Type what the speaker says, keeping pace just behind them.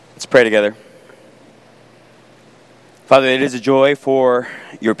Let's pray together. Father, it is a joy for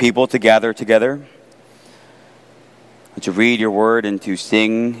your people to gather together, to read your word and to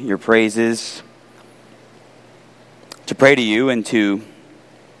sing your praises, to pray to you and to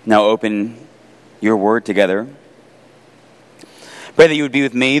now open your word together. Pray that you would be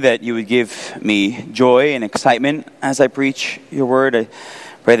with me, that you would give me joy and excitement as I preach your word. I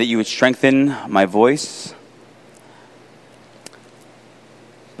pray that you would strengthen my voice.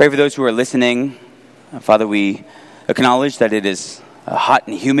 Pray for those who are listening. Father, we acknowledge that it is hot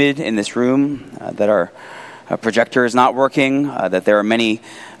and humid in this room, that our projector is not working, that there are many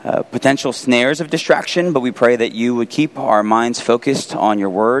potential snares of distraction, but we pray that you would keep our minds focused on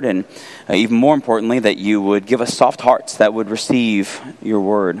your word, and even more importantly, that you would give us soft hearts that would receive your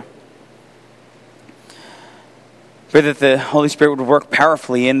word. Pray that the Holy Spirit would work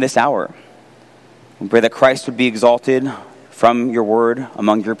powerfully in this hour. We pray that Christ would be exalted from your word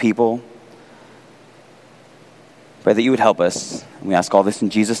among your people. Pray that you would help us. And we ask all this in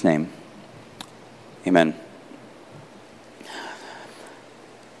Jesus' name. Amen.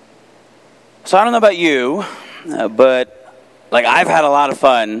 So I don't know about you, but I've had a lot of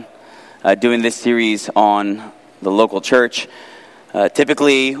fun doing this series on the local church.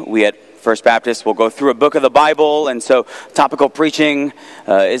 Typically, we at First Baptist will go through a book of the Bible, and so topical preaching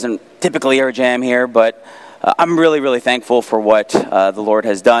isn't typically our jam here, but I'm really thankful for what the Lord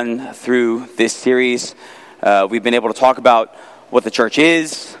has done through this series. We've been able to talk about what the church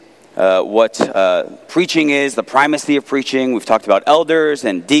is, what preaching is, the primacy of preaching. We've talked about elders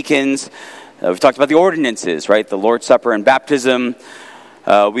and deacons. We've talked about the ordinances, right? The Lord's Supper and baptism.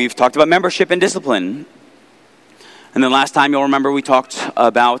 We've talked about membership and discipline. And then last time, you'll remember, we talked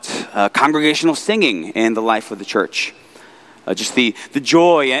about congregational singing in the life of the church. Just the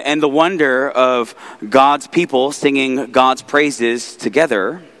joy and the wonder of God's people singing God's praises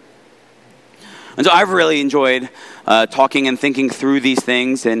together. And so I've really enjoyed talking and thinking through these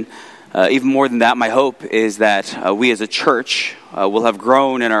things. And even more than that, my hope is that we as a church will have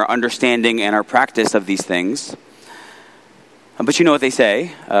grown in our understanding and our practice of these things. But you know what they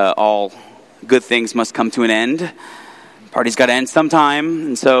say, all good things must come to an end. Party's got to end sometime.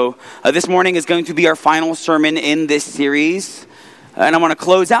 And so this morning is going to be our final sermon in this series. And I want to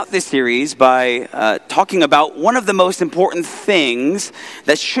close out this series by talking about one of the most important things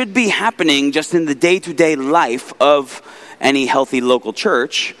that should be happening just in the day-to-day life of any healthy local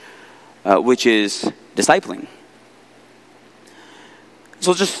church, which is discipling.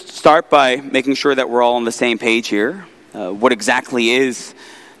 So let's just start by making sure that we're all on the same page here. What exactly is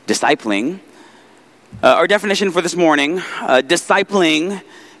discipling? Our definition for this morning, discipling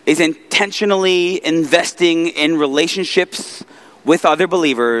is intentionally investing in relationships with other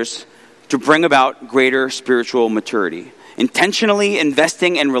believers to bring about greater spiritual maturity. Intentionally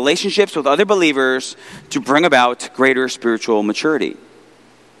investing in relationships with other believers to bring about greater spiritual maturity.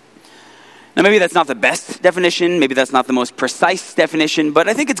 Now, maybe that's not the best definition, maybe that's not the most precise definition, but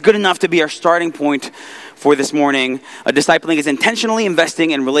I think it's good enough to be our starting point for this morning. Discipling is intentionally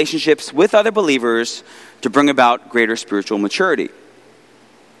investing in relationships with other believers to bring about greater spiritual maturity.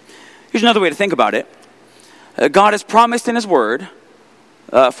 Here's another way to think about it. God has promised in His Word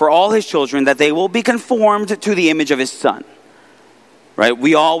for all His children that they will be conformed to the image of His Son. Right?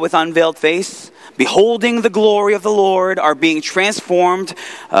 We all, with unveiled face, beholding the glory of the Lord, are being transformed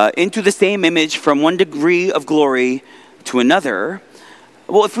into the same image from one degree of glory to another.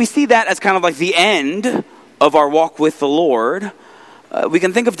 Well, if we see that as kind of like the end of our walk with the Lord, we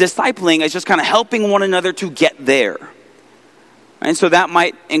can think of discipling as just kind of helping one another to get there. And so that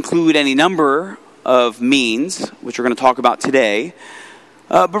might include any number of means, which we're going to talk about today.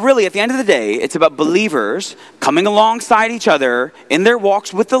 But really, at the end of the day, it's about believers coming alongside each other in their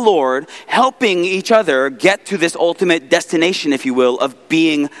walks with the Lord, helping each other get to this ultimate destination, if you will, of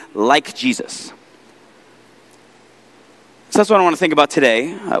being like Jesus. So that's what I want to think about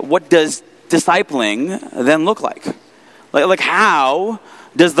today. What does discipling then look like? Like how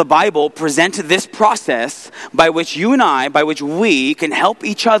does the Bible present this process by which you and I, by which we can help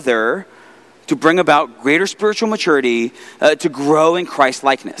each other to bring about greater spiritual maturity, to grow in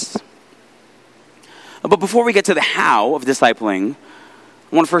Christ-likeness? But before we get to the how of discipling,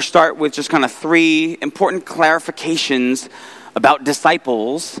 I want to first start with just kind of three important clarifications about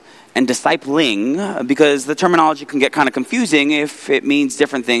disciples and discipling, because the terminology can get kind of confusing if it means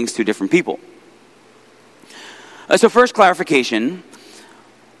different things to different people. So first clarification,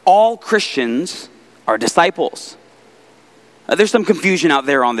 all Christians are disciples. There's some confusion out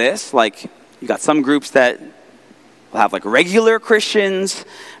there on this, like you got some groups that will have like regular Christians,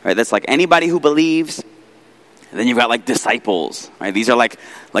 right? That's like anybody who believes. Then you've got like disciples, right? These are like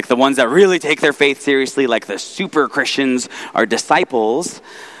the ones that really take their faith seriously, like the super Christians are disciples.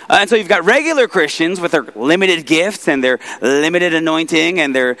 And so you've got regular Christians with their limited gifts and their limited anointing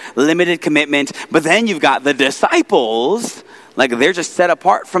and their limited commitment. But then you've got the disciples, like they're just set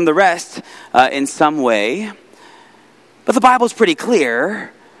apart from the rest in some way. But the Bible's pretty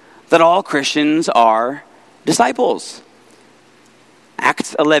clear that all Christians are disciples.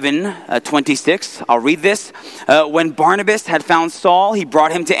 Acts 11:26, I'll read this. When Barnabas had found Saul, he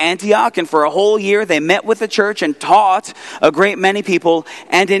brought him to Antioch, and for a whole year they met with the church and taught a great many people.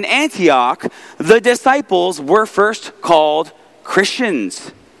 And in Antioch, the disciples were first called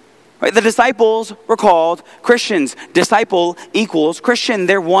Christians. Right? The disciples were called Christians. Disciple equals Christian.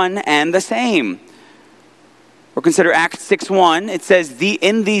 They're one and the same. Or consider Acts 6:1. It says,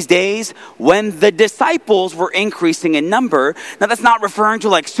 in these days when the disciples were increasing in number. Now that's not referring to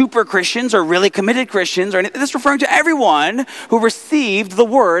like super Christians or really committed Christians or anything. That's referring to everyone who received the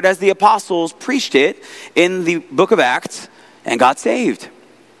word as the apostles preached it in the book of Acts and got saved.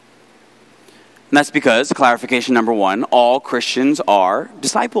 And that's because, clarification number 1, all Christians are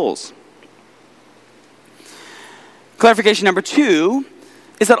disciples. Clarification number 2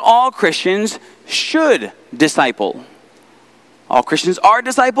 is that all Christians should disciple. All Christians are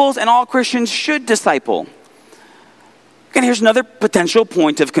disciples, and all Christians should disciple. Again, here's another potential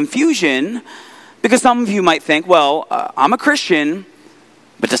point of confusion, because some of you might think, well, I'm a Christian,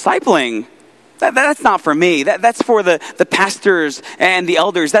 but discipling, that's not for me. That's for the pastors and the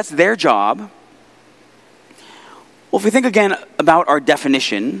elders. That's their job. Well, if we think again about our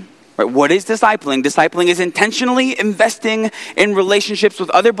definition, right, what is discipling? Discipling is intentionally investing in relationships with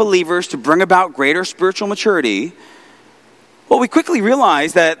other believers to bring about greater spiritual maturity. Well, we quickly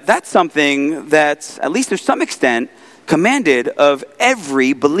realize that that's something that's, at least to some extent, commanded of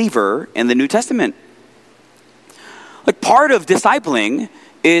every believer in the New Testament. Like part of discipling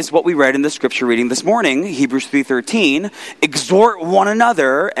is what we read in the scripture reading this morning, Hebrews 3:13, exhort one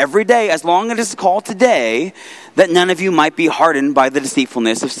another every day, as long as it is called today, that none of you might be hardened by the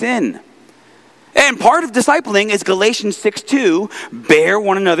deceitfulness of sin. And part of discipling is Galatians 6:2, bear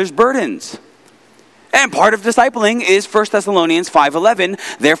one another's burdens. And part of discipling is 1 Thessalonians 5:11,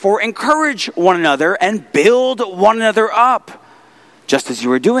 therefore encourage one another and build one another up, just as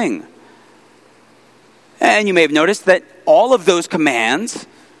you are doing. And you may have noticed that all of those commands,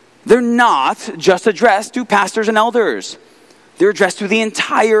 they're not just addressed to pastors and elders. They're addressed to the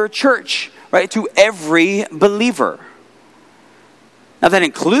entire church, right? To every believer. Now that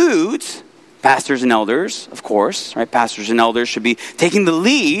includes pastors and elders, of course, right? Pastors and elders should be taking the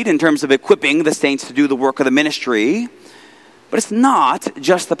lead in terms of equipping the saints to do the work of the ministry. But it's not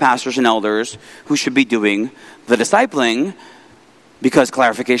just the pastors and elders who should be doing the discipling, because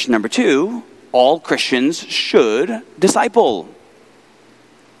clarification number 2, all Christians should disciple.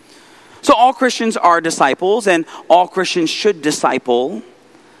 So all Christians are disciples, and all Christians should disciple.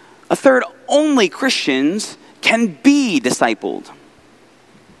 A third, only Christians can be discipled.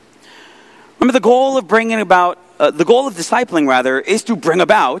 Remember, the goal of discipling is to bring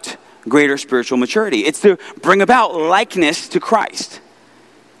about greater spiritual maturity. It's to bring about likeness to Christ.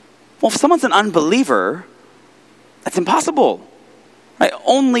 Well, if someone's an unbeliever, that's impossible. Right?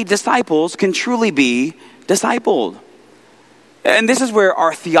 Only disciples can truly be discipled. And this is where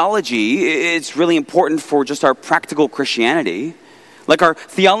our theology is really important for just our practical Christianity. Like our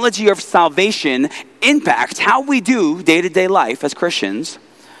theology of salvation impacts how we do day-to-day life as Christians.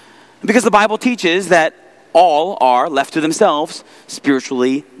 Because the Bible teaches that all are left to themselves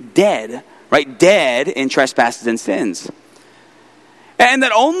spiritually dead. Right? Dead in trespasses and sins. And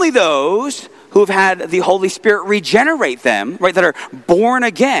that only those who have had the Holy Spirit regenerate them, right, that are born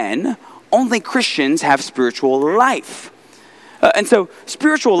again, only Christians have spiritual life. And so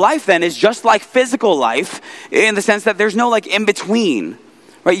spiritual life then is just like physical life in the sense that there's no like in between,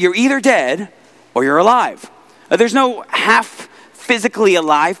 right? You're either dead or you're alive. There's no half physically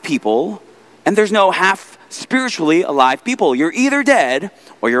alive people, and there's no half spiritually alive people. You're either dead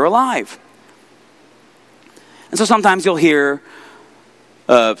or you're alive. And so sometimes you'll hear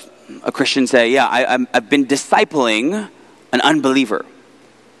a Christian say, I've been discipling an unbeliever.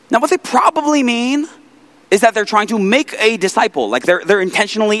 Now what they probably mean is that they're trying to make a disciple, like they're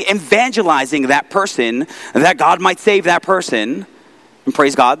intentionally evangelizing that person, that God might save that person. And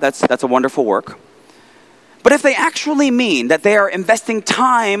praise God, that's a wonderful work. But if they actually mean that they are investing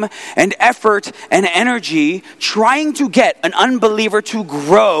time and effort and energy trying to get an unbeliever to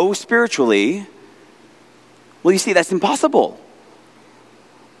grow spiritually, well, you see, that's impossible.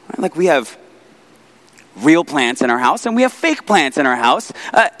 Like we have real plants in our house and we have fake plants in our house.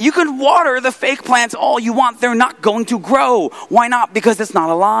 You can water the fake plants all you want. They're not going to grow. Why not? Because it's not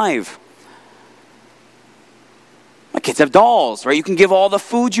alive. My kids have dolls, right? You can give all the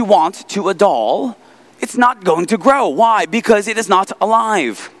food you want to a doll. It's not going to grow. Why? Because it is not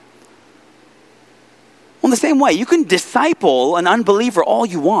alive. Well, in the same way, you can disciple an unbeliever all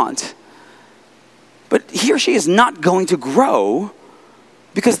you want, but he or she is not going to grow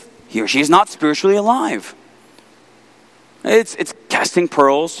because he or she is not spiritually alive. It's casting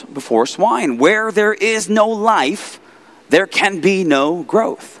pearls before swine. Where there is no life, there can be no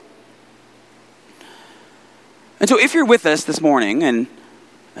growth. And so if you're with us this morning and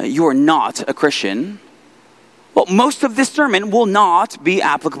you are not a Christian, well, most of this sermon will not be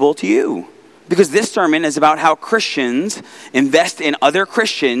applicable to you, because this sermon is about how Christians invest in other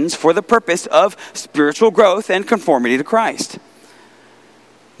Christians for the purpose of spiritual growth and conformity to Christ.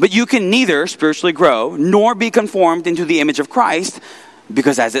 But you can neither spiritually grow nor be conformed into the image of Christ,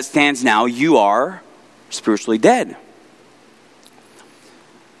 because as it stands now, you are spiritually dead.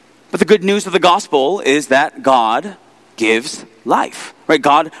 But the good news of the gospel is that God gives life, right?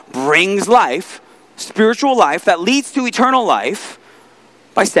 God brings life, spiritual life that leads to eternal life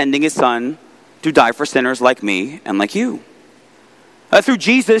by sending his son to die for sinners like me and like you. Through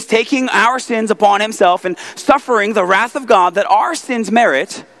Jesus taking our sins upon himself and suffering the wrath of God that our sins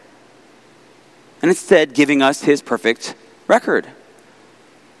merit, and instead giving us his perfect record.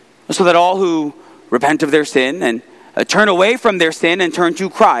 So that all who repent of their sin and turn away from their sin and turn to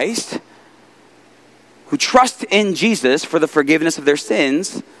Christ, who trust in Jesus for the forgiveness of their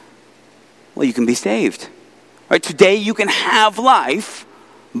sins, well, you can be saved. Right? Today you can have life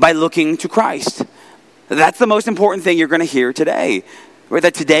by looking to Christ. That's the most important thing you're going to hear today. Right?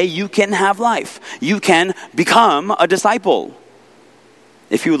 That today you can have life. You can become a disciple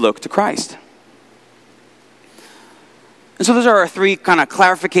if you look to Christ. And so those are our three kind of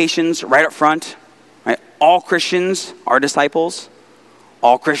clarifications right up front. Right? All Christians are disciples.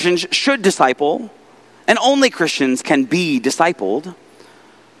 All Christians should disciple. And only Christians can be discipled.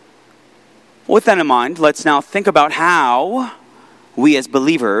 With that in mind, let's now think about how we as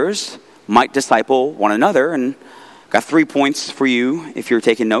believers might disciple one another. And I've got 3 points for you if you're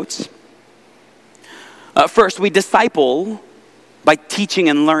taking notes. First, we disciple by teaching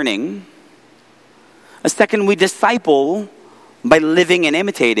and learning. Second, we disciple by living and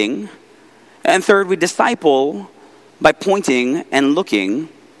imitating. And third, we disciple by pointing and looking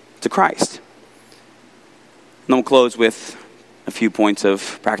to Christ. And then we'll close with a few points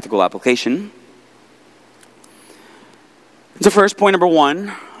of practical application. So first, point number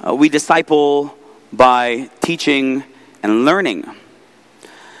 1, we disciple by teaching and learning.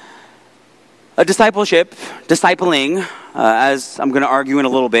 Discipling, as I'm going to argue in a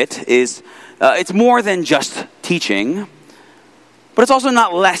little bit, is it's more than just teaching, but it's also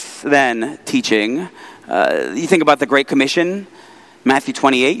not less than teaching. You think about the Great Commission, Matthew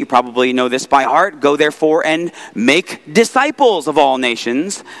 28, you probably know this by heart. Go therefore and make disciples of all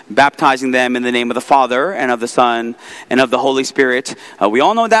nations, baptizing them in the name of the Father and of the Son and of the Holy Spirit. We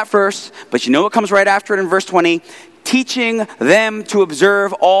all know that verse, but you know what comes right after it in verse 20? Teaching them to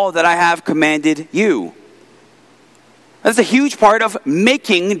observe all that I have commanded you. That's a huge part of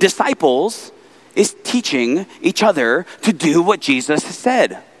making disciples, is teaching each other to do what Jesus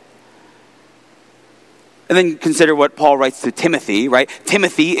said. And then consider what Paul writes to Timothy, right?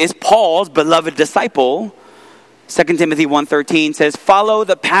 Timothy is Paul's beloved disciple. 2 Timothy 1:13 says, follow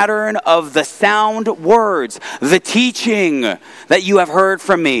the pattern of the sound words, the teaching that you have heard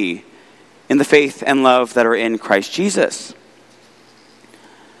from me in the faith and love that are in Christ Jesus.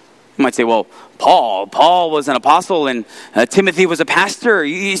 You might say, well, Paul was an apostle and Timothy was a pastor.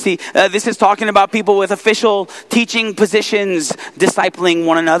 You see, this is talking about people with official teaching positions discipling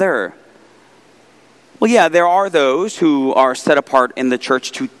one another. Well, yeah, there are those who are set apart in the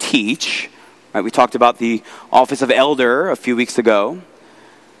church to teach. Right? We talked about the office of elder a few weeks ago.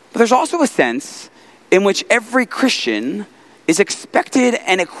 But there's also a sense in which every Christian is expected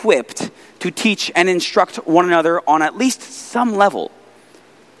and equipped to teach and instruct one another on at least some level.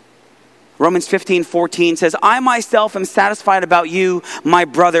 Romans 15:14 says, I myself am satisfied about you, my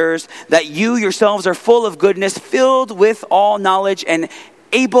brothers, that you yourselves are full of goodness, filled with all knowledge, and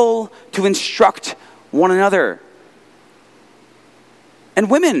able to instruct one another. And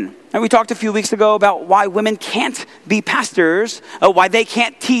women, and we talked a few weeks ago about why women can't be pastors, why they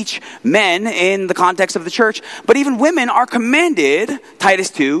can't teach men in the context of the church. But even women are commanded, Titus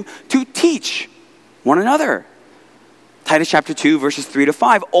 2, to teach one another. Titus chapter 2, verses 3 to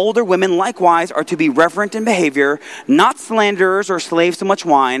 5. Older women likewise are to be reverent in behavior, not slanderers or slaves to much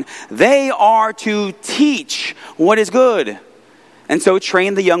wine. They are to teach what is good. And so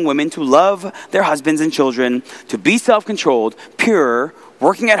train the young women to love their husbands and children, to be self-controlled, pure,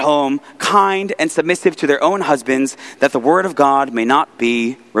 working at home, kind, and submissive to their own husbands, that the word of God may not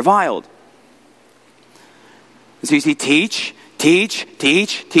be reviled. And so you see, teach.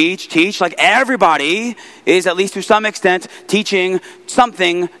 Like everybody is, at least to some extent, teaching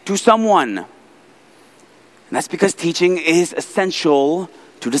something to someone. And that's because teaching is essential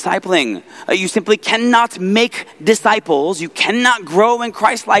to discipling. You simply cannot make disciples. You cannot grow in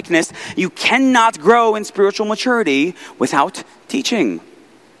Christ-likeness. You cannot grow in spiritual maturity without teaching.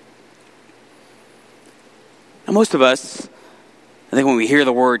 Now, most of us, I think when we hear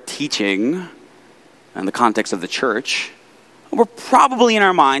the word teaching in the context of the church, we're probably in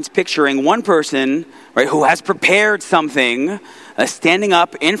our minds picturing one person, right, who has prepared something, standing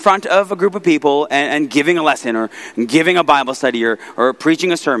up in front of a group of people and giving a lesson or giving a Bible study or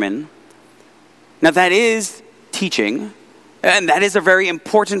preaching a sermon. Now that is teaching, and that is a very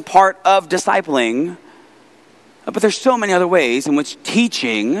important part of discipling. But there's so many other ways in which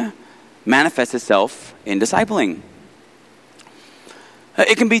teaching manifests itself in discipling.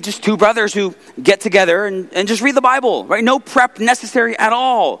 It can be just two brothers who get together and just read the Bible, right? No prep necessary at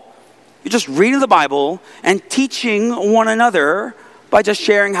all. You're just reading the Bible and teaching one another by just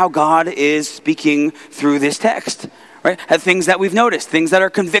sharing how God is speaking through this text, right? Things that we've noticed, things that are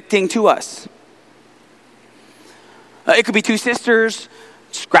convicting to us. It could be two sisters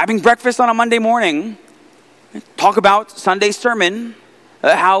just grabbing breakfast on a Monday morning, talk about Sunday's sermon,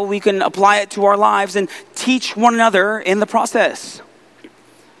 how we can apply it to our lives and teach one another in the process.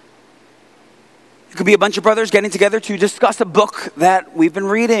 It could be a bunch of brothers getting together to discuss a book that we've been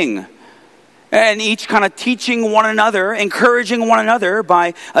reading. And each kind of teaching one another, encouraging one another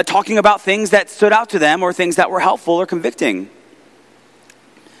by talking about things that stood out to them or things that were helpful or convicting.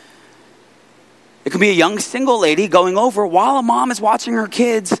 It could be a young single lady going over while a mom is watching her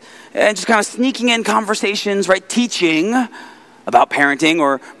kids and just kind of sneaking in conversations, right? Teaching about parenting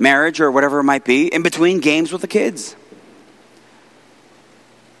or marriage or whatever it might be in between games with the kids.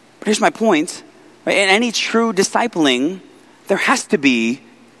 But here's my point. In any true discipling, there has to be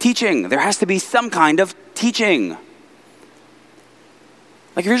teaching. There has to be some kind of teaching.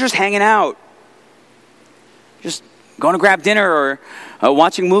 Like if you're just hanging out, just going to grab dinner or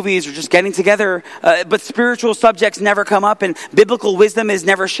watching movies or just getting together, but spiritual subjects never come up and biblical wisdom is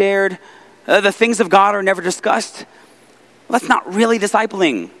never shared, the things of God are never discussed, well, that's not really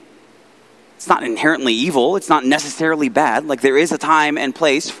discipling. It's not inherently evil. It's not necessarily bad. Like there is a time and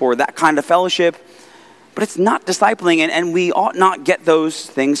place for that kind of fellowship, but it's not discipling, and we ought not get those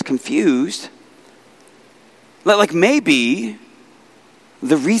things confused. Like maybe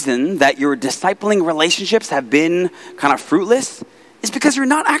the reason that your discipling relationships have been kind of fruitless is because you're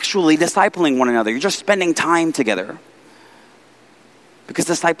not actually discipling one another. You're just spending time together. Because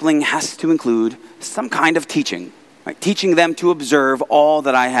discipling has to include some kind of teaching. Right? Teaching them to observe all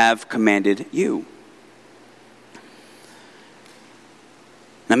that I have commanded you.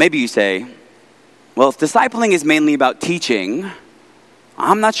 Now maybe you say, well, if discipling is mainly about teaching,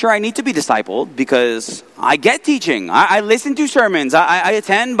 I'm not sure I need to be discipled because I get teaching. I listen to sermons. I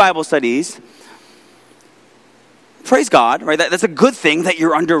attend Bible studies. Praise God, right? That's a good thing that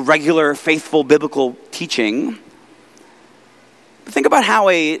you're under regular, faithful, biblical teaching. But think about how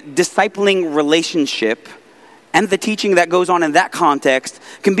a discipling relationship and the teaching that goes on in that context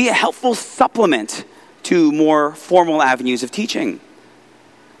can be a helpful supplement to more formal avenues of teaching.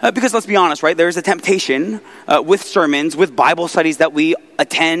 Because let's be honest, right? There's a temptation with sermons, with Bible studies that we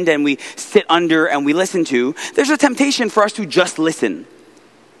attend and we sit under and we listen to. There's a temptation for us to just listen.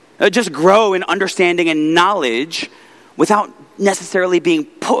 Just grow in understanding and knowledge without necessarily being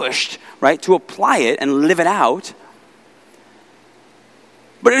pushed, right? To apply it and live it out.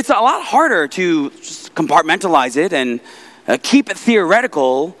 But it's a lot harder to just compartmentalize it and keep it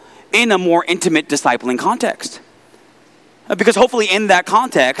theoretical in a more intimate discipling context. Because hopefully in that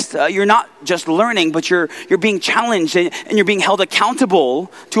context, you're not just learning, but you're being challenged and you're being held accountable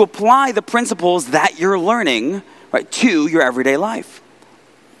to apply the principles that you're learning, right, to your everyday life.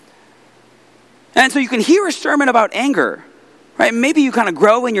 And so you can hear a sermon about anger, right? Maybe you kind of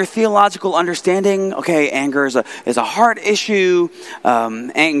grow in your theological understanding. Okay, anger is a heart issue.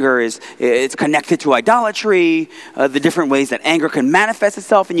 Anger it's connected to idolatry, the different ways that anger can manifest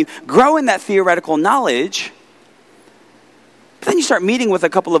itself. And you grow in that theoretical knowledge. But then you start meeting with a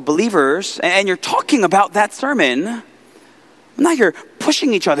couple of believers and you're talking about that sermon. Now you're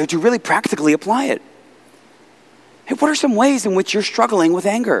pushing each other to really practically apply it. Hey, what are some ways in which you're struggling with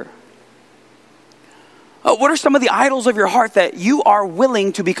anger? What are some of the idols of your heart that you are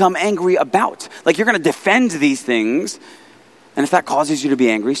willing to become angry about? Like, you're going to defend these things, and if that causes you to be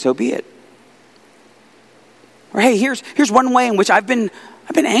angry, so be it. Or hey, here's one way in which I've been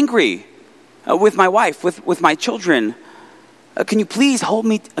angry with my wife, with my children. Can you please hold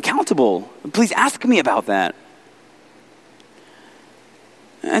me accountable? Please ask me about that.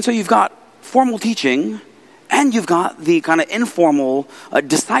 And so you've got formal teaching, and you've got the kind of informal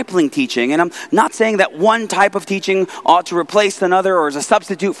discipling teaching. And I'm not saying that one type of teaching ought to replace another or is a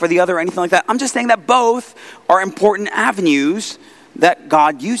substitute for the other or anything like that. I'm just saying that both are important avenues that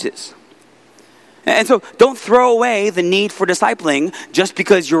God uses. And so don't throw away the need for discipling just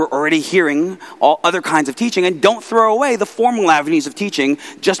because you're already hearing all other kinds of teaching. And don't throw away the formal avenues of teaching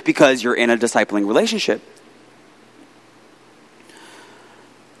just because you're in a discipling relationship.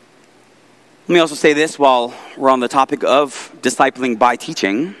 Let me also say this while we're on the topic of discipling by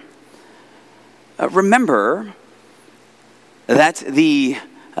teaching. Remember that the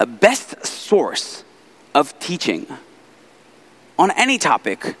best source of teaching on any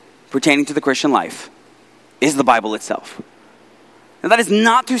topic pertaining to the Christian life is the Bible itself. Now, that is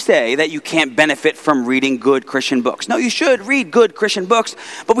not to say that you can't benefit from reading good Christian books. No, you should read good Christian books,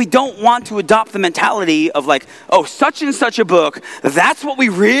 but we don't want to adopt the mentality of like, oh, such and such a book, that's what we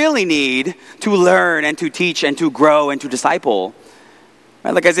really need to learn and to teach and to grow and to disciple.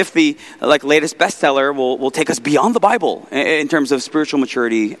 Right? Like as if the latest bestseller will take us beyond the Bible in terms of spiritual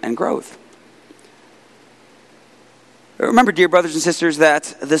maturity and growth. Remember, dear brothers and sisters,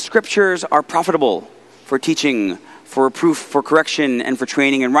 that the scriptures are profitable for teaching, for reproof, for correction, and for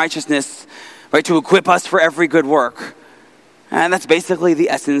training in righteousness, right, to equip us for every good work. And that's basically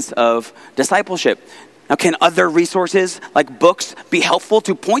the essence of discipleship. Now, can other resources like books be helpful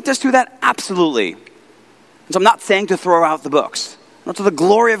to point us to that? Absolutely. And so I'm not saying to throw out the books. No, to the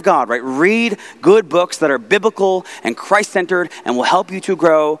glory of God, right? Read good books that are biblical and Christ-centered and will help you to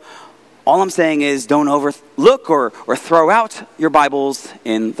grow. All I'm saying is don't overlook or throw out your Bibles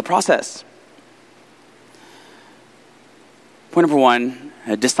in the process. Point number one,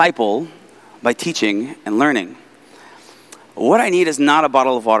 disciple by teaching and learning. What I need is not a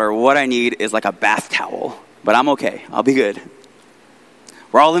bottle of water. What I need is like a bath towel. But I'm okay. I'll be good.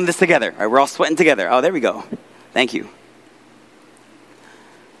 We're all in this together. Right? We're all sweating together. Oh, there we go. Thank you.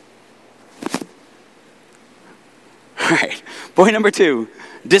 All right. Point number two,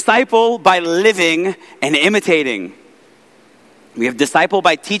 disciple by living and imitating. We have disciple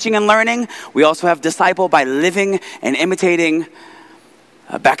by teaching and learning. We also have disciple by living and imitating.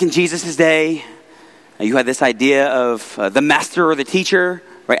 Back in Jesus' day, you had this idea of the master or the teacher,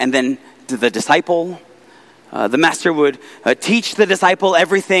 right? And then the disciple. The master would teach the disciple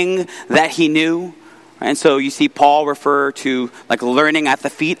everything that he knew. And so you see Paul refer to like learning at the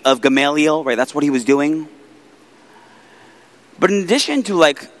feet of Gamaliel, right? That's what he was doing. But in addition to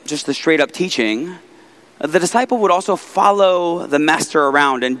like just the straight up teaching, the disciple would also follow the master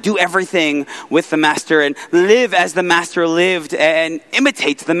around and do everything with the master and live as the master lived and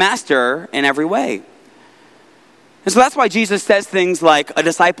imitate the master in every way. And so that's why Jesus says things like a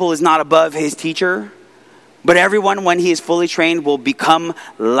disciple is not above his teacher, but everyone when he is fully trained will become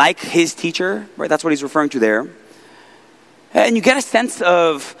like his teacher. Right? That's what he's referring to there. And you get a sense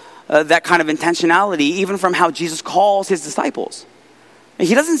of that kind of intentionality even from how Jesus calls his disciples.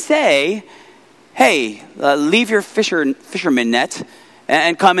 He doesn't say, hey, leave your fisherman net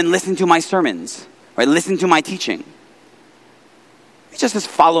and come and listen to my sermons, right? Listen to my teaching. He just says,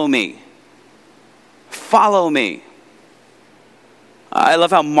 follow me. Follow me. I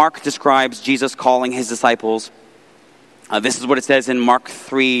love how Mark describes Jesus calling his disciples. This is what it says in Mark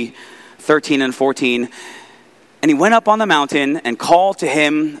 3:13 and 14. And he went up on the mountain and called to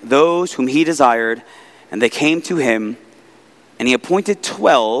him those whom he desired, and they came to him, and he appointed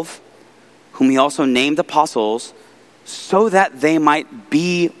 12, whom he also named apostles, so that they might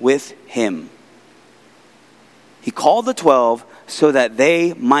be with him. He called the 12 so that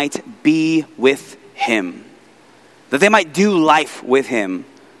they might be with him, that they might do life with him,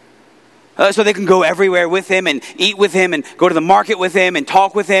 so they can go everywhere with him and eat with him and go to the market with him and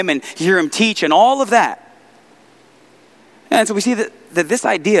talk with him and hear him teach and all of that. And so we see that this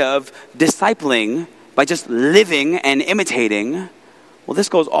idea of discipling by just living and imitating, well, this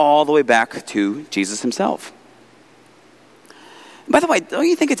goes all the way back to Jesus himself. By the way, don't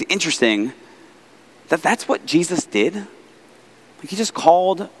you think it's interesting that that's what Jesus did? Like he just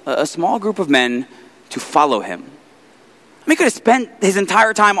called a small group of men to follow him. I mean, he could have spent his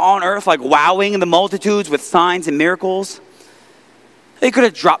entire time on earth like wowing the multitudes with signs and miracles. He could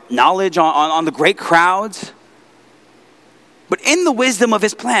have dropped knowledge on the great crowds. But in the wisdom of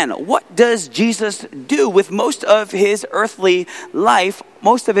his plan, what does Jesus do with most of his earthly life,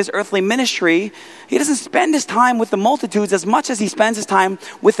 most of his earthly ministry? He doesn't spend his time with the multitudes as much as he spends his time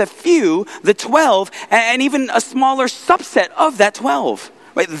with a few, the 12, and even a smaller subset of that 12.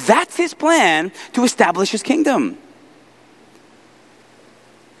 Right? That's his plan to establish his kingdom.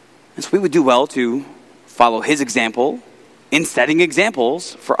 And so we would do well to follow his example in setting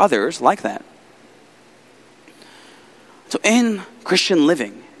examples for others like that. So in Christian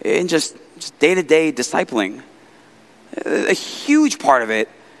living, in just day-to-day discipling, a huge part of it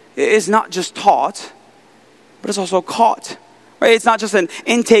is not just taught, but it's also caught. Right? It's not just an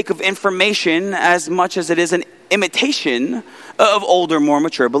intake of information as much as it is an imitation of older, more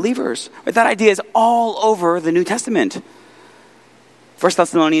mature believers. Right? That idea is all over the New Testament. 1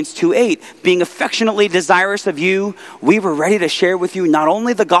 Thessalonians 2:8, being affectionately desirous of you, we were ready to share with you not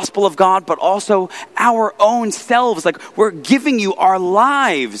only the gospel of God, but also our own selves. Like, we're giving you our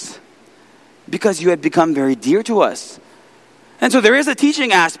lives because you had become very dear to us. And so there is a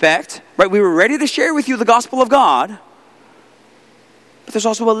teaching aspect, right? We were ready to share with you the gospel of God, but there's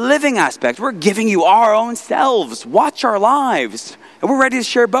also a living aspect. We're giving you our own selves. Watch our lives. And we're ready to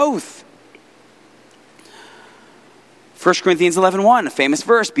share both. 1 Corinthians 11:1, a famous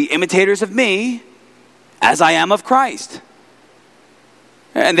verse, be imitators of me as I am of Christ.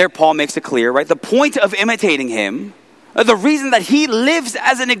 And there Paul makes it clear, right? The point of imitating him, the reason that he lives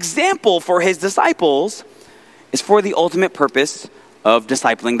as an example for his disciples, is for the ultimate purpose of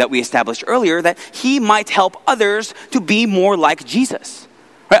discipling that we established earlier, that he might help others to be more like Jesus.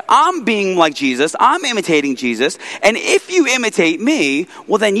 Right? I'm being like Jesus, I'm imitating Jesus, and if you imitate me,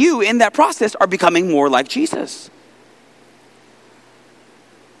 well then you in that process are becoming more like Jesus.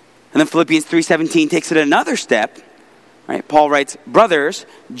 And then Philippians 3:17 takes it another step. Right? Paul writes, brothers,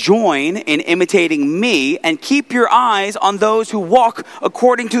 join in imitating me and keep your eyes on those who walk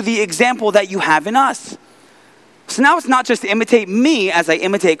according to the example that you have in us. So now it's not just imitate me as I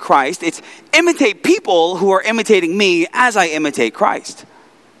imitate Christ. It's imitate people who are imitating me as I imitate Christ.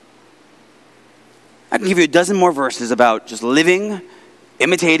 I can give you a dozen more verses about just living,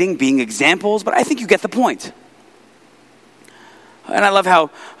 imitating, being examples, but I think you get the point. And I love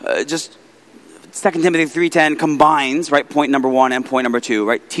how just 2 Timothy 3:10 combines, right, point number 1 and point number 2,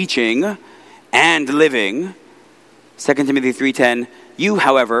 right, teaching and living. 2 Timothy 3:10, you,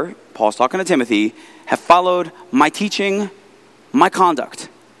 however, Paul's talking to Timothy, have followed my teaching, my conduct,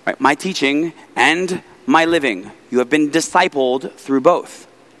 right, my teaching and my living. You have been discipled through both.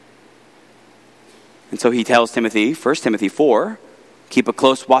 And so he tells Timothy, 1 Timothy 4, keep a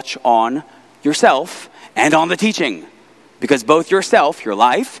close watch on yourself and on the teaching. Because both yourself, your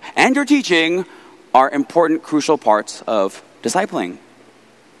life, and your teaching are important, crucial parts of discipling.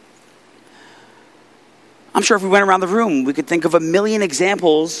 I'm sure if we went around the room, we could think of a million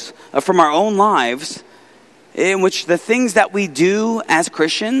examples from our own lives in which the things that we do as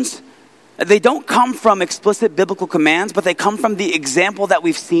Christians, they don't come from explicit biblical commands, but they come from the example that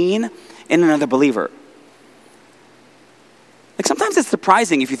we've seen in another believer. Like, sometimes it's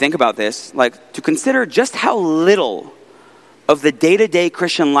surprising if you think about this, like, to consider just how little of the day-to-day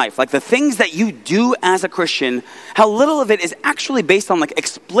Christian life, like the things that you do as a Christian, how little of it is actually based on like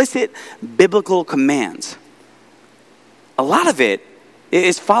explicit biblical commands. A lot of it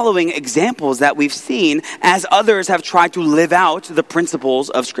is following examples that we've seen as others have tried to live out the principles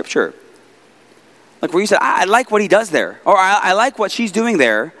of Scripture. Like where you said, I like what he does there, or I like what she's doing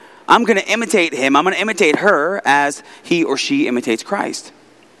there. I'm going to imitate him. I'm going to imitate her as he or she imitates Christ.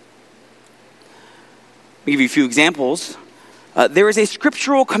 I'll give you a few examples. There is a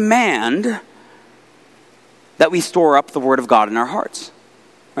scriptural command that we store up the Word of God in our hearts.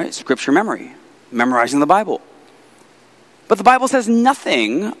 Right? Scripture memory, memorizing the Bible. But the Bible says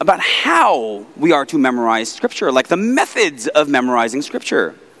nothing about how we are to memorize Scripture, like the methods of memorizing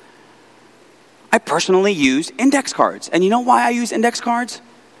Scripture. I personally use index cards. And you know why I use index cards?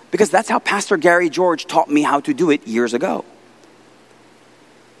 Because that's how Pastor Gary George taught me how to do it years ago.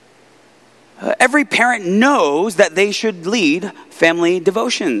 Every parent knows that they should lead family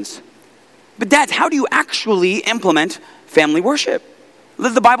devotions. But dads, how do you actually implement family worship?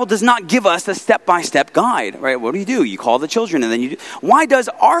 The Bible does not give us a step-by-step guide, right? What do? You call the children and then you do. Why does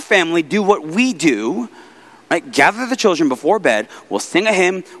our family do what we do? Right? Gather the children before bed, we'll sing a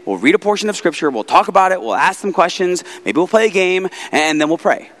hymn, we'll read a portion of Scripture, we'll talk about it, we'll ask them questions, maybe we'll play a game, and then we'll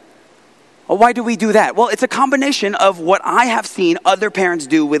pray. Well, why do we do that? Well, it's a combination of what I have seen other parents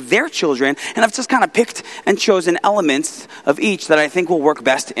do with their children, and I've just kind of picked and chosen elements of each that I think will work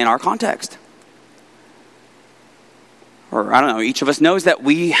best in our context. Or, I don't know, each of us knows that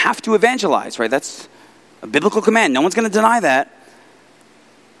we have to evangelize, right? That's a biblical command. No one's going to deny that.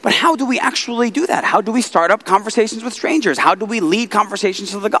 But how do we actually do that? How do we start up conversations with strangers? How do we lead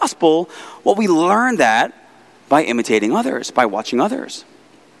conversations to the gospel? Well, we learn that by imitating others, by watching others.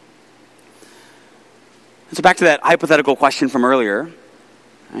 And so back to that hypothetical question from earlier.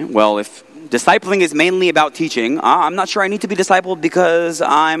 Right? Well, if discipling is mainly about teaching, I'm not sure I need to be discipled because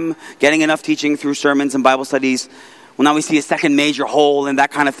I'm getting enough teaching through sermons and Bible studies. Well, now we see a second major hole in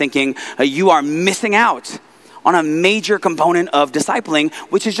that kind of thinking. You are missing out on a major component of discipling,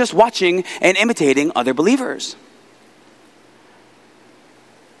 which is just watching and imitating other believers.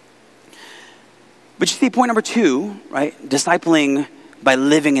 But you see, point number 2, right? Discipling by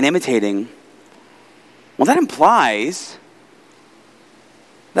living and imitating. Well, that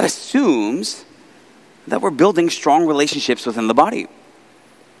assumes that we're building strong relationships within the body.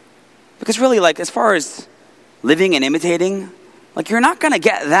 Because really, as far as living and imitating, you're not going to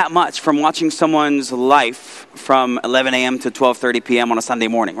get that much from watching someone's life from 11 a.m. to 12:30 p.m. on a Sunday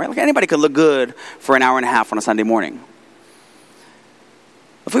morning, right? Anybody could look good for an hour and a half on a Sunday morning.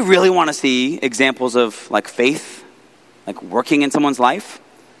 If we really want to see examples of faith, working in someone's life,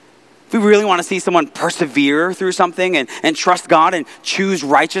 if we really want to see someone persevere through something and trust God and choose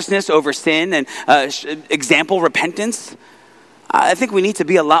righteousness over sin and example repentance, I think we need to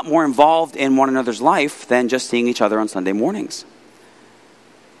be a lot more involved in one another's life than just seeing each other on Sunday mornings.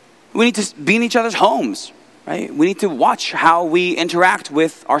 We need to be in each other's homes, right? We need to watch how we interact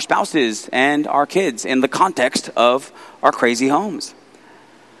with our spouses and our kids in the context of our crazy homes.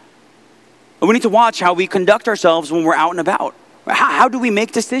 We need to watch how we conduct ourselves when we're out and about. How do we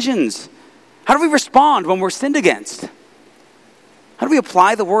make decisions? How do we respond when we're sinned against? How do we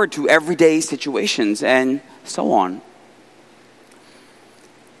apply the word to everyday situations and so on?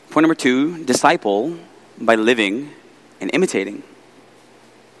 Point number 2, disciple by living and imitating.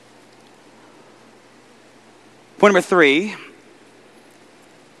 Point number 3,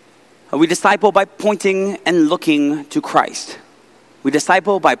 we disciple by pointing and looking to Christ. We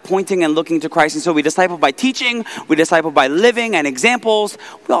disciple by pointing and looking to Christ. And so we disciple by teaching, we disciple by living and examples.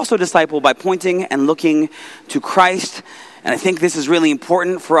 We also disciple by pointing and looking to Christ. And I think this is really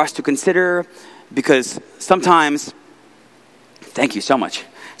important for us to consider because sometimes, thank you so much,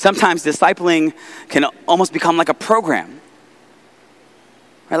 sometimes discipling can almost become like a program.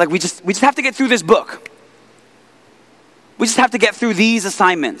 Right? We just have to get through this book. We just have to get through these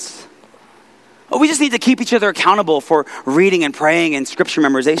assignments. We just need to keep each other accountable for reading and praying and scripture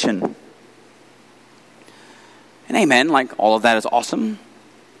memorization. And amen, all of that is awesome.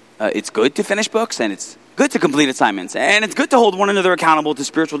 It's good to finish books and it's good to complete assignments. And it's good to hold one another accountable to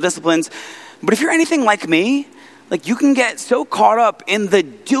spiritual disciplines. But if you're anything like me, you can get so caught up in the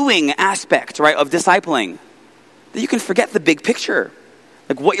doing aspect, right, of discipling that you can forget the big picture.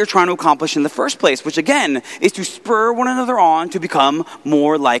 What you're trying to accomplish in the first place, which again is to spur one another on to become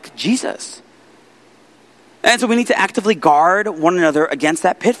more like Jesus. And so we need to actively guard one another against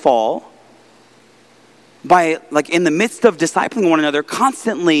that pitfall by, in the midst of discipling one another,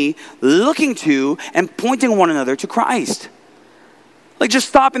 constantly looking to and pointing one another to Christ. Just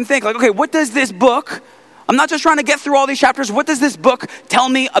stop and think, okay, what does this book, I'm not just trying to get through all these chapters, what does this book tell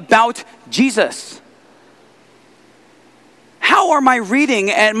me about Jesus? How are my reading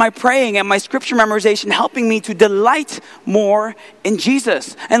and my praying and my scripture memorization helping me to delight more in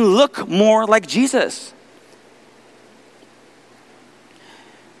Jesus and look more like Jesus?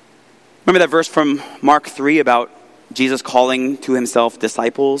 Remember that verse from Mark 3 about Jesus calling to himself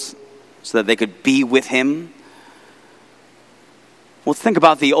disciples so that they could be with him? Well, let's think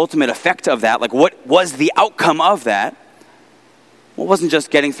about the ultimate effect of that. What was the outcome of that? Well, it wasn't just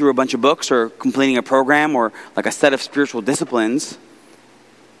getting through a bunch of books or completing a program or a set of spiritual disciplines.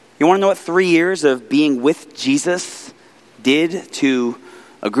 You want to know what 3 years of being with Jesus did to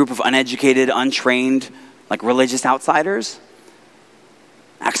a group of uneducated, untrained, religious outsiders?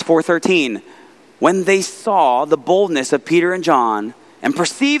 Acts 4:13, when they saw the boldness of Peter and John and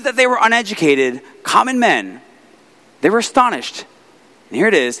perceived that they were uneducated, common men, they were astonished. And here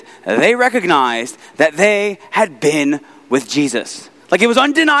it is, they recognized that they had been with Jesus. It was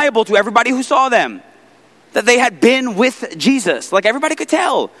undeniable to everybody who saw them that they had been with Jesus. Everybody could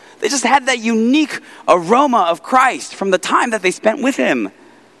tell. They just had that unique aroma of Christ from the time that they spent with him.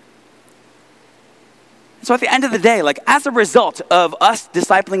 So at the end of the day, as a result of us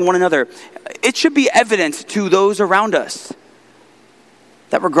discipling one another, it should be evident to those around us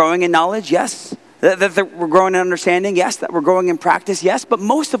that we're growing in knowledge, yes. That we're growing in understanding, yes. That we're growing in practice, yes. But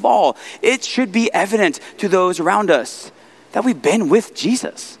most of all, it should be evident to those around us that we've been with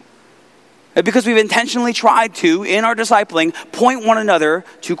Jesus. Because we've intentionally tried to, in our discipling, point one another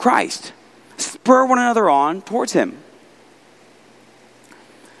to Christ. spur one another on towards him.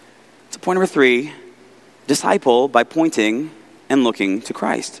 So point number 3, disciple by pointing and looking to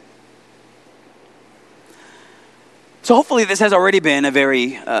Christ. So hopefully this has already been a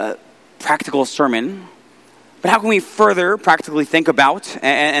very practical sermon. But how can we further practically think about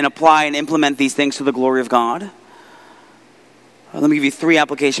and apply and implement these things to the glory of God? Let me give you 3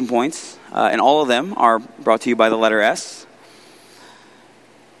 application points, and all of them are brought to you by the letter S.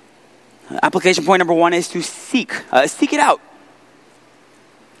 Application point number 1 is to seek it out.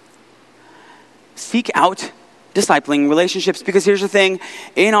 Seek out discipling relationships, because here's the thing,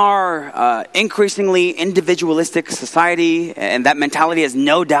 in our increasingly individualistic society, and that mentality has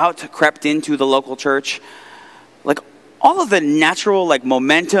no doubt crept into the local church, like all of the natural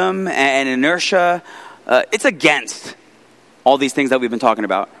momentum and inertia, it's against all these things that we've been talking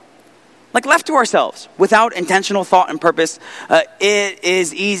about. Like left to ourselves, without intentional thought and purpose, it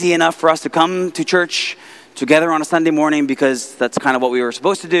is easy enough for us to come to church together on a Sunday morning because that's kind of what we were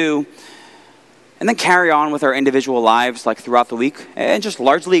supposed to do, and then carry on with our individual lives throughout the week and just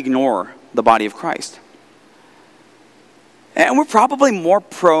largely ignore the body of Christ. And we're probably more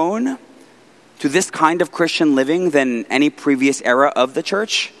prone to this kind of Christian living than any previous era of the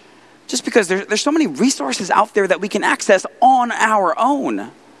church, just because there's so many resources out there that we can access on our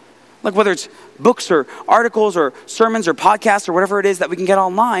own. Like whether it's books or articles or sermons or podcasts or whatever it is that we can get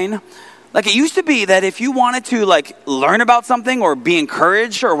online. Like it used to be that if you wanted to learn about something or be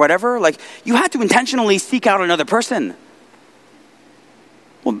encouraged or whatever, you had to intentionally seek out another person.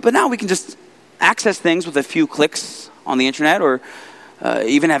 Well, but now we can just access things with a few clicks on the internet, or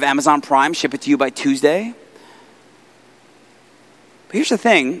even have Amazon Prime ship it to you by Tuesday. But here's the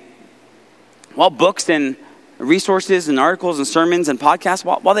thing. While books and resources and articles and sermons and podcasts,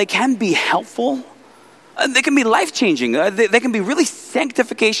 while they can be helpful, they can be life-changing. They can be really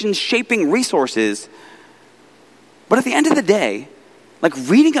sanctification-shaping resources. But at the end of the day,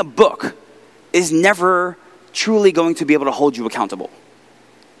 reading a book is never truly going to be able to hold you accountable.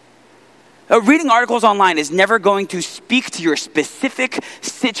 Reading articles online is never going to speak to your specific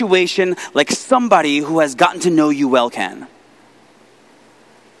situation like somebody who has gotten to know you well can.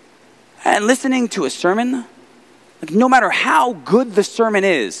 And listening to a sermon, no matter how good the sermon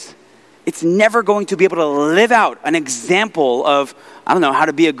is, it's never going to be able to live out an example of, how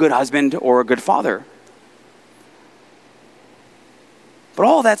to be a good husband or a good father. But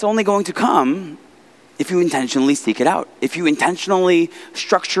all that's only going to come if you intentionally seek it out, if you intentionally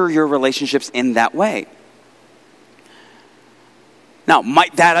structure your relationships in that way. Now,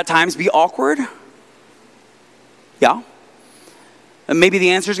 might that at times be awkward? Yeah. And maybe the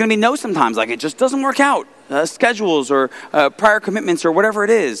answer is going to be no sometimes, it just doesn't work out. Schedules or prior commitments or whatever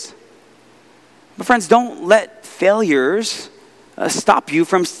it is. But friends, don't let failures stop you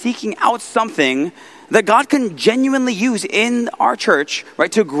from seeking out something that God can genuinely use in our church,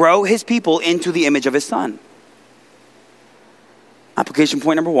 right, to grow his people into the image of his son. Application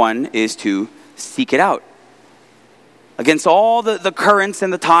point number 1 is to seek it out. Against all the currents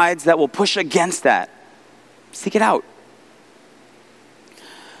and the tides that will push against that, seek it out.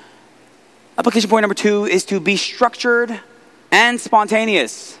 Application point number 2 is to be structured and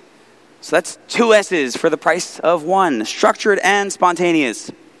spontaneous. So that's 2 S's for the price of 1. Structured and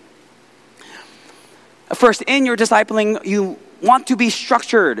spontaneous. First, in your discipling, you want to be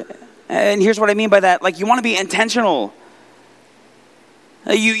structured. And here's what I mean by that. You want to be intentional.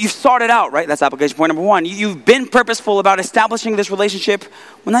 You've sought it out, right? That's application point number 1. You've been purposeful about establishing this relationship.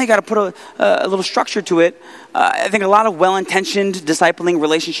 Well, now you got to put a little structure to it. I think a lot of well-intentioned discipling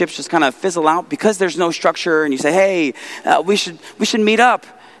relationships just kind of fizzle out because there's no structure. And you say, hey, we should meet up.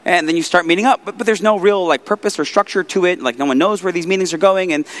 And then you start meeting up, but there's no real purpose or structure to it. No one knows where these meetings are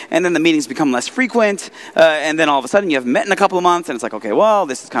going, and then the meetings become less frequent. And then all of a sudden you haven't met in a couple of months, and it's okay, well,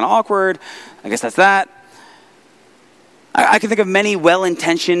 this is kind of awkward. I guess that's that. I can think of many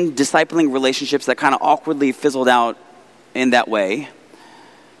well-intentioned discipling relationships that kind of awkwardly fizzled out in that way.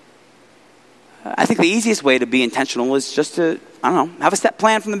 I think the easiest way to be intentional is just to, have a set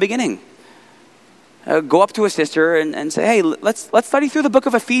plan from the beginning. Go up to a sister and say, hey, let's study through the book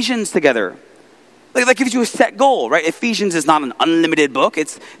of Ephesians together. That gives you a set goal, right? Ephesians is not an unlimited book.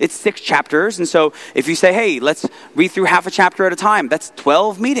 It's 6 chapters. And so if you say, hey, let's read through half a chapter at a time, that's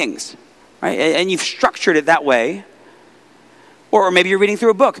 12 meetings, right? And you've structured it that way. Or maybe you're reading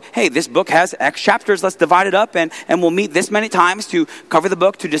through a book. Hey, this book has X chapters. Let's divide it up and we'll meet this many times to cover the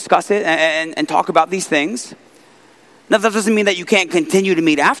book, to discuss it and talk about these things. Now, that doesn't mean that you can't continue to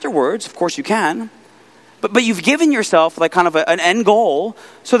meet afterwards. Of course you can. But you've given yourself like kind of an end goal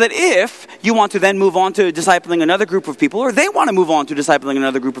so that if you want to then move on to discipling another group of people, or they want to move on to discipling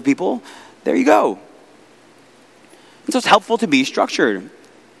another group of people, there you go. And so it's helpful to be structured.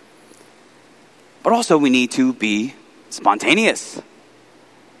 But also we need to be spontaneous.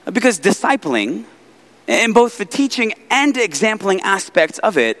 Because discipling, in both the teaching and exempling aspects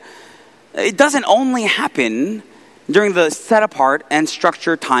of it, it doesn't only happen during the set apart and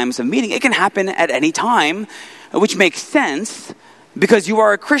structured times of meeting. It can happen at any time, which makes sense because you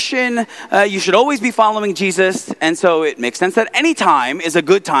are a Christian. You should always be following Jesus. And so it makes sense that any time is a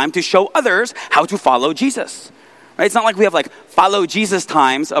good time to show others how to follow Jesus. Right? It's not like we have like follow Jesus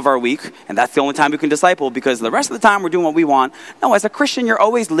times of our week, and that's the only time we can disciple because the rest of the time we're doing what we want. No, as a Christian, you're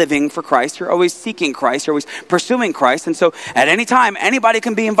always living for Christ. You're always seeking Christ. You're always pursuing Christ. And so at any time, anybody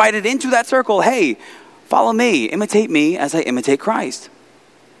can be invited into that circle. Hey, follow me, imitate me as I imitate Christ.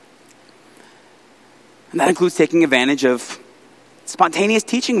 And that includes taking advantage of spontaneous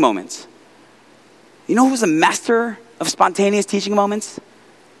teaching moments. You know who was a master of spontaneous teaching moments? It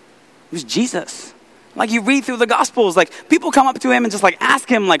was Jesus. Like you read through the Gospels, like people come up to him and just like ask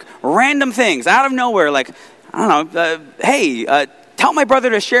him like random things out of nowhere. Like, I don't know, hey, tell my brother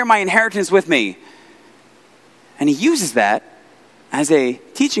to share my inheritance with me. And he uses that as a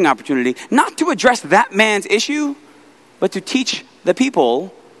teaching opportunity, not to address that man's issue, but to teach the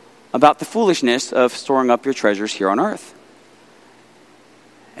people about the foolishness of storing up your treasures here on earth.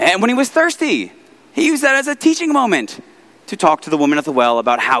 And when he was thirsty, he used that as a teaching moment to talk to the woman at the well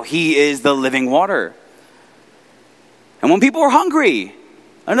about how he is the living water. And when people were hungry,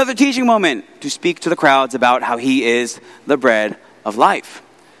 another teaching moment to speak to the crowds about how he is the bread of life.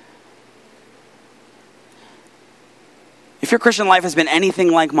 If your Christian life has been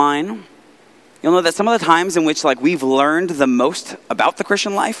anything like mine, you'll know that some of the times in which like we've learned the most about the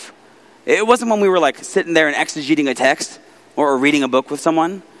Christian life, it wasn't when we were like sitting there and exegeting a text or reading a book with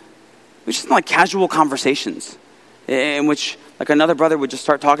someone. It was just like casual conversations in which like another brother would just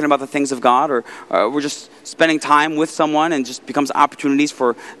start talking about the things of God, or we're just spending time with someone and just becomes opportunities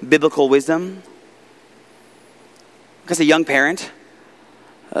for biblical wisdom. As a young parent,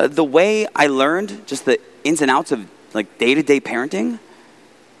 the way I learned just the ins and outs of like day-to-day parenting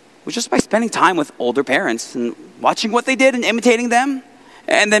was just by spending time with older parents and watching what they did and imitating them.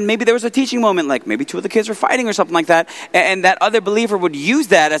 And then maybe there was a teaching moment, like maybe two of the kids were fighting or something like that, and that other believer would use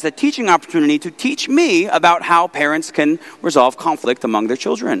that as a teaching opportunity to teach me about how parents can resolve conflict among their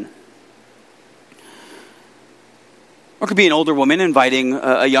children. Or it could be an older woman inviting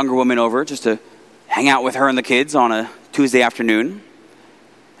a younger woman over just to hang out with her and the kids on a Tuesday afternoon.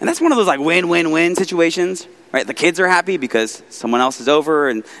 And that's one of those like win-win-win situations. Right, the kids are happy because someone else is over,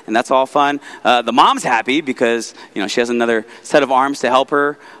 and that's all fun. The mom's happy because she has another set of arms to help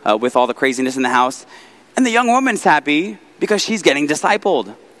her with all the craziness in the house, and the young woman's happy because she's getting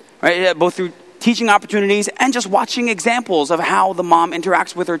discipled, right? Both through teaching opportunities and just watching examples of how the mom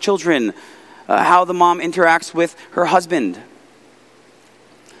interacts with her children, how the mom interacts with her husband.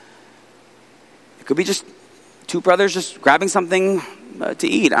 It could be just two brothers just grabbing something to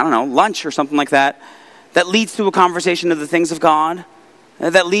eat. I don't know, lunch or something like that. That leads to a conversation of the things of God.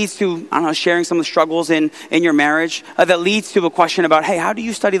 That leads to, sharing some of the struggles in your marriage. That leads to a question about, hey, how do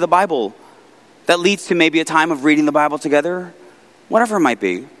you study the Bible? That leads to maybe a time of reading the Bible together. Whatever it might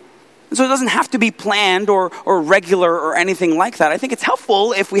be. And so it doesn't have to be planned or regular or anything like that. I think it's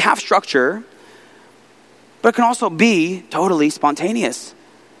helpful if we have structure. But it can also be totally spontaneous.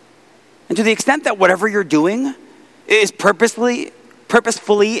 And to the extent that whatever you're doing is purposefully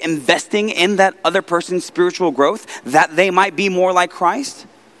investing in that other person's spiritual growth, that they might be more like Christ,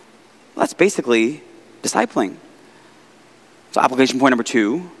 well, that's basically discipling. So application point number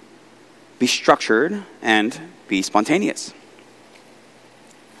 2, be structured and be spontaneous.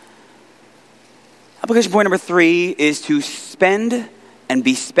 Application point number 3 is to spend and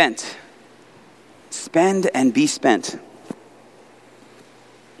be spent. Spend and be spent.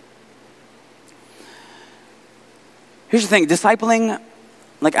 Here's the thing, discipling,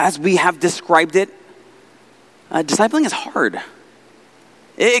 like as we have described it, discipling is hard.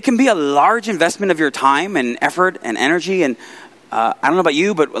 It can be a large investment of your time and effort and energy, and I don't know about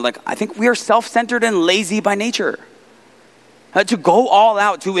you, but like I think we are self-centered and lazy by nature. To go all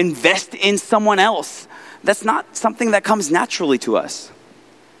out, to invest in someone else, that's not something that comes naturally to us.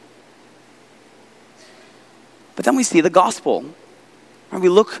 But then we see the gospel. We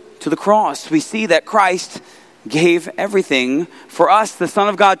look to the cross. We see that Christ gave everything for us. The Son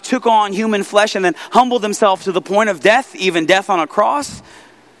of God took on human flesh and then humbled himself to the point of death, even death on a cross.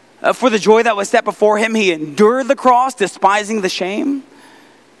 For the joy that was set before him, he endured the cross, despising the shame.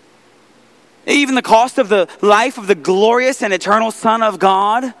 Even the cost of the life of the glorious and eternal Son of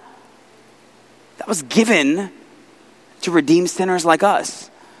God that was given to redeem sinners like us.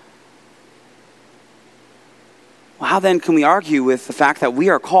 Well, how then can we argue with the fact that we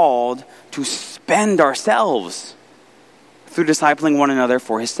are called to spend ourselves through discipling one another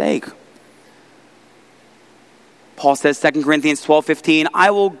for his sake? Paul says, 2 Corinthians 12:15,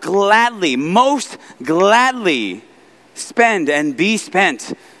 I will gladly, most gladly spend and be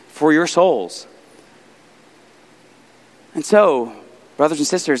spent for your souls. And so, brothers and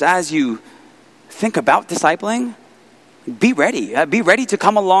sisters, as you think about discipling, be ready. Be ready to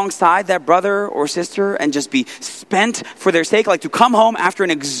come alongside that brother or sister and just be spent for their sake, like to come home after an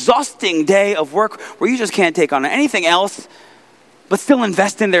exhausting day of work where you just can't take on anything else, but still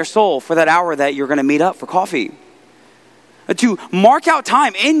invest in their soul for that hour that you're going to meet up for coffee. To mark out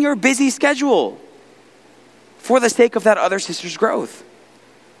time in your busy schedule for the sake of that other sister's growth.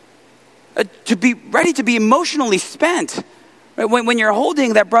 To be ready to be emotionally spent. Right? When you're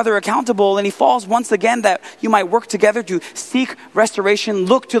holding that brother accountable and he falls once again, that you might work together to seek restoration,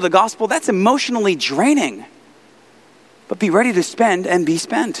 look to the gospel, that's emotionally draining. But be ready to spend and be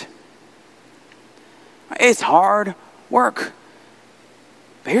spent. It's hard work.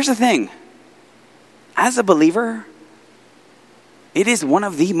 But here's the thing. As a believer, it is one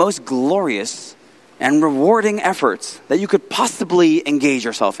of the most glorious and rewarding efforts that you could possibly engage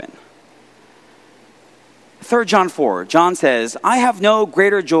yourself in. 3 John 4, John says, I have no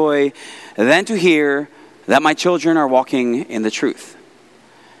greater joy than to hear that my children are walking in the truth.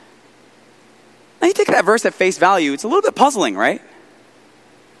 Now you take that verse at face value, it's a little bit puzzling, right?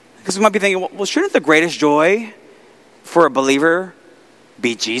 Because we might be thinking, well, shouldn't the greatest joy for a believer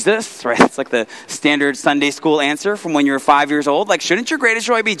be Jesus, right? It's like the standard Sunday school answer from when you were 5 years old. Like, shouldn't your greatest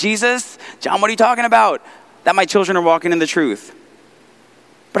joy be Jesus? John, what are you talking about? That my children are walking in the truth.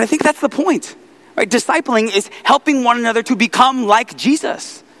 But I think that's the point, right? Discipling is helping one another to become like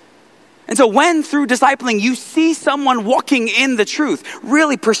Jesus. And so when through discipling you see someone walking in the truth,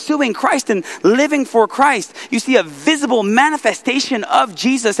 really pursuing Christ and living for Christ, you see a visible manifestation of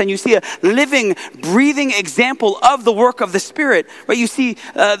Jesus and you see a living, breathing example of the work of the Spirit, right? You see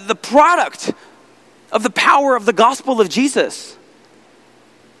the product of the power of the gospel of Jesus.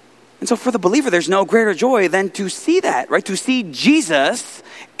 And so for the believer, there's no greater joy than to see that, right? To see Jesus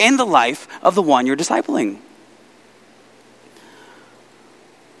in the life of the one you're discipling.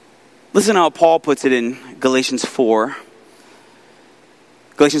 Listen how Paul puts it in Galatians 4.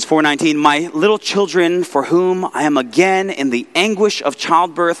 Galatians 4:19, my little children for whom I am again in the anguish of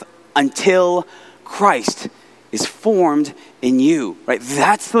childbirth until Christ is formed in you. Right?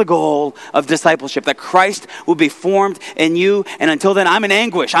 That's the goal of discipleship, that Christ will be formed in you. And until then, I'm in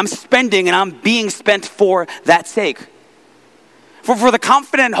anguish. I'm spending and I'm being spent for that sake. For the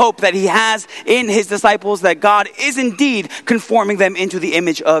confident hope that he has in his disciples that God is indeed conforming them into the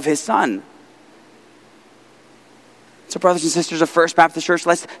image of his Son. So brothers and sisters of First Baptist Church,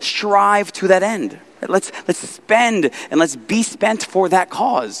 let's strive to that end. Let's spend and let's be spent for that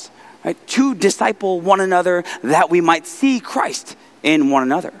cause. Right? To disciple one another that we might see Christ in one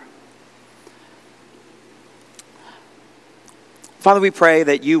another. Father, we pray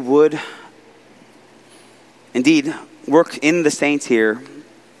that you would indeed work in the saints here,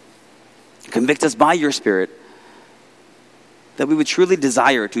 convict us by your Spirit, that we would truly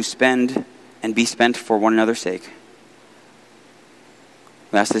desire to spend and be spent for one another's sake.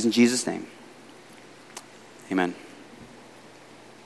 We ask this in Jesus' name. Amen.